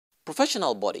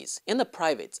Professional bodies in the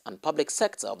private and public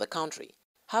sector of the country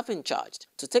have been charged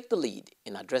to take the lead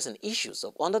in addressing issues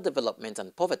of underdevelopment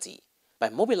and poverty by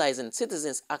mobilizing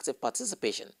citizens' active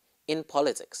participation in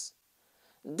politics.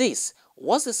 This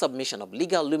was the submission of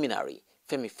legal luminary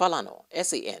Femi Falana,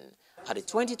 SAN, at the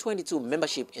 2022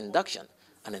 membership induction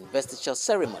and investiture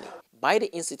ceremony by the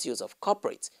Institute of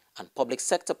Corporate and Public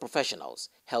Sector Professionals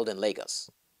held in Lagos.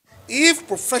 If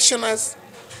professionals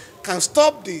can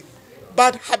stop the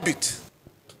bad habit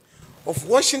of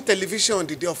watching television on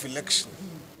the day of election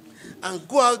and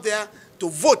go out there to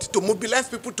vote, to mobilize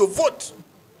people to vote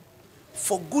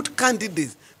for good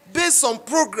candidates based on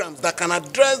programs that can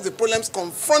address the problems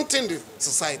confronting the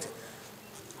society,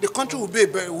 the country will be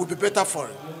better for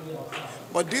it.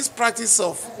 But this practice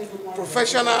of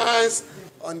professionals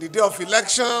on the day of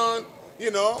election,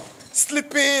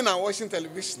 sleeping and watching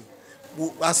television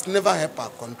has never helped our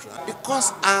country.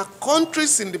 Because our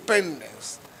country's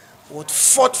independence was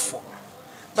fought for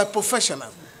by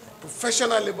professionals,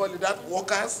 professional labor leaders,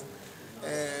 workers,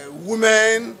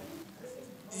 women,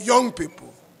 young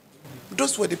people.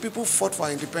 Those were the people who fought for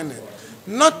our independence,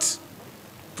 not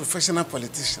professional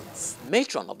politicians.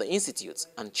 Matron of the Institute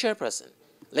and chairperson,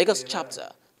 Lagos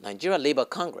Chapter, Nigeria Labour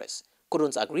Congress,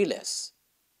 couldn't agree less.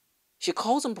 She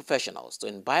calls on professionals to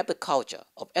imbibe the culture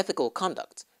of ethical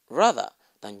conduct rather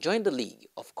than join the league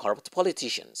of corrupt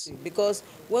politicians. Because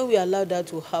when we allow that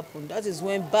to happen, that is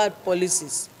when bad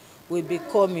policies will be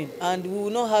coming and we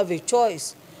will not have a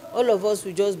choice. All of us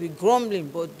will just be grumbling,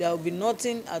 but there will be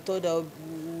nothing at all that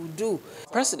we will do.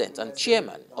 President and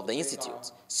chairman of the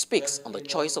Institute speaks on the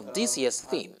choice of this year's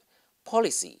theme,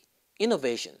 policy,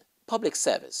 innovation, public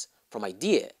service, from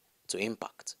idea to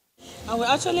impact. And we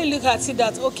actually look at it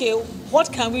that, okay,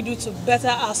 what can we do to better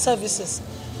our services?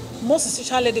 Most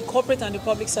especially the corporate and the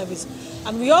public service.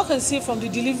 And we all can see from the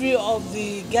delivery of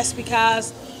the guest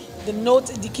speakers,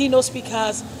 the keynote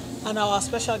speakers, and our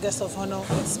special guest of honor.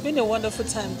 It's been a wonderful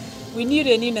time. We need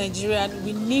a new Nigeria.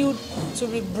 We need to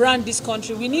rebrand this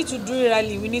country. We need to do it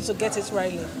rightly. We need to get it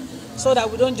rightly so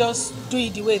that we don't just do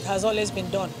it the way it has always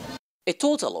been done. A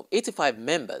total of 85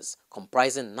 members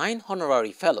comprising 9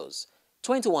 honorary fellows,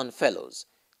 21 fellows,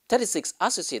 36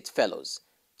 associate fellows,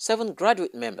 7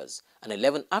 graduate members, and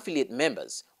 11 affiliate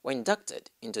members were inducted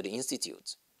into the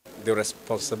Institute. The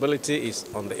responsibility is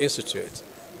on the Institute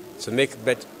to make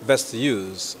best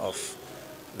use of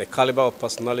the caliber of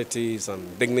personalities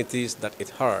and dignities that it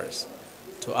has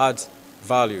to add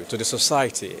value to the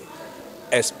society,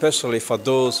 especially for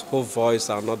those whose voice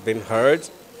are not being heard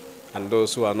and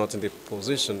those who are not in the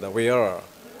position that we are.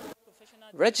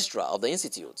 Registrar of the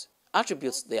Institute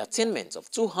attributes the attainment of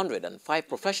 205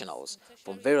 professionals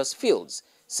from various fields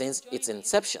since its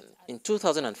inception in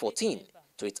 2014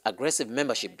 to its aggressive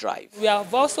membership drive. We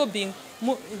have also been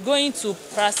going to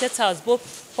parastatals,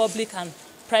 both public and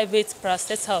private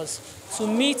parastatals, to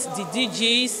meet the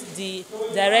DGs, the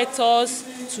directors,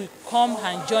 to come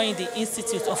and join the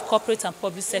Institute of Corporate and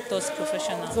Public Sectors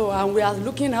Professionals. And we are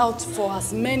looking out for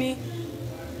as many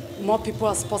more people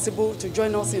as possible to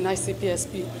join us in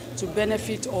ICPSP to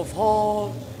benefit of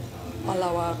all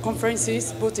our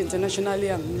conferences, both internationally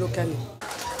and locally.